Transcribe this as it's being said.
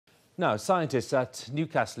Now, scientists at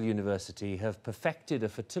Newcastle University have perfected a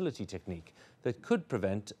fertility technique that could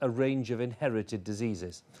prevent a range of inherited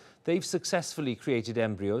diseases. They've successfully created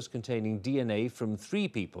embryos containing DNA from 3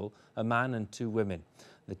 people, a man and 2 women.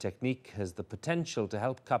 The technique has the potential to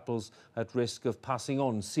help couples at risk of passing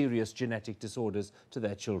on serious genetic disorders to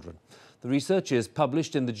their children. The research is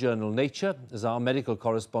published in the journal Nature, as our medical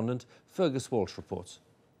correspondent Fergus Walsh reports.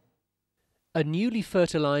 A newly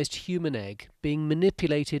fertilised human egg being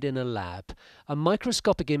manipulated in a lab, a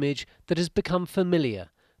microscopic image that has become familiar,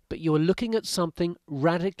 but you're looking at something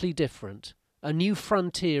radically different, a new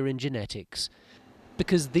frontier in genetics.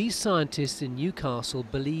 Because these scientists in Newcastle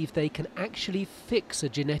believe they can actually fix a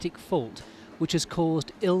genetic fault which has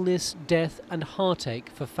caused illness, death and heartache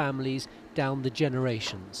for families down the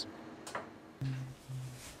generations.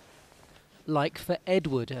 Like for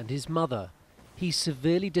Edward and his mother. He's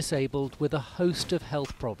severely disabled with a host of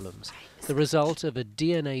health problems, the result of a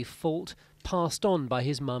DNA fault passed on by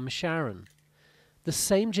his mum Sharon. The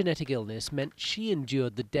same genetic illness meant she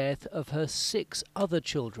endured the death of her 6 other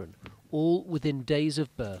children, all within days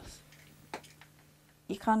of birth.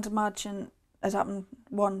 You can't imagine it happened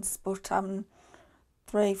once, but happened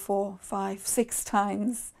 3, 4, 5, 6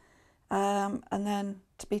 times. And then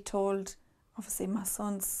to be told, obviously my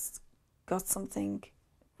son's got something.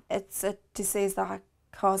 It's a disease that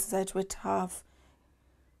causes Edward to have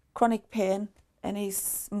chronic pain in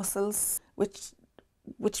his muscles, which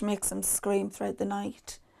makes him scream throughout the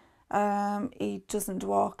night. He doesn't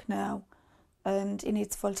walk now, and he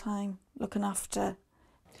needs full time looking after.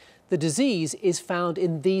 The disease is found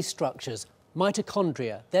in these structures,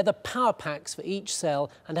 mitochondria. They're the power packs for each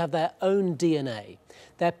cell and have their own DNA.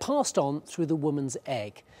 They're passed on through the woman's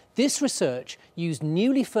egg. This research used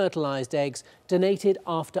newly fertilised eggs donated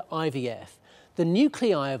after IVF. The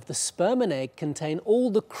nuclei of the sperm and egg contain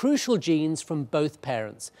all the crucial genes from both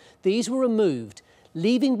parents. These were removed,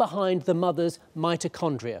 leaving behind the mother's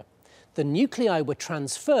mitochondria. The nuclei were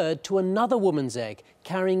transferred to another woman's egg,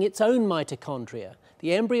 carrying its own mitochondria.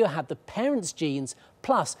 The embryo had the parent's genes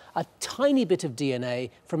plus a tiny bit of DNA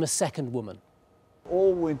from a second woman.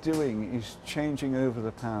 All we're doing is changing over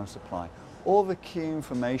the power supply. All the key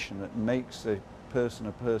information that makes a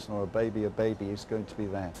person or a baby is going to be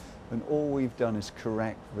there. And all we've done is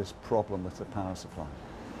correct this problem with the power supply.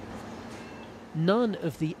 None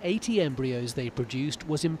of the 80 embryos they produced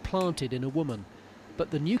was implanted in a woman, but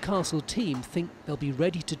the Newcastle team think they'll be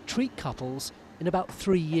ready to treat couples in about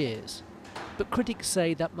 3 years. But critics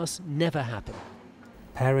say that must never happen.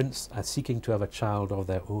 Parents are seeking to have a child of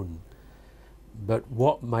their own. But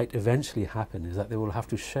what might eventually happen is that they will have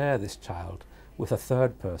to share this child with a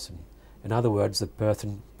third person. In other words, the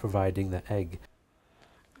person providing the egg.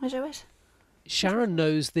 I do it. Sharon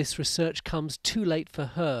knows this research comes too late for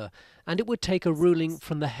her, and it would take a ruling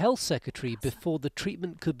from the Health Secretary before the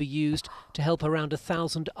treatment could be used to help around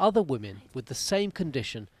 1,000 other women with the same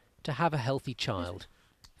condition to have a healthy child.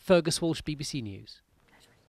 Fergus Walsh, BBC News.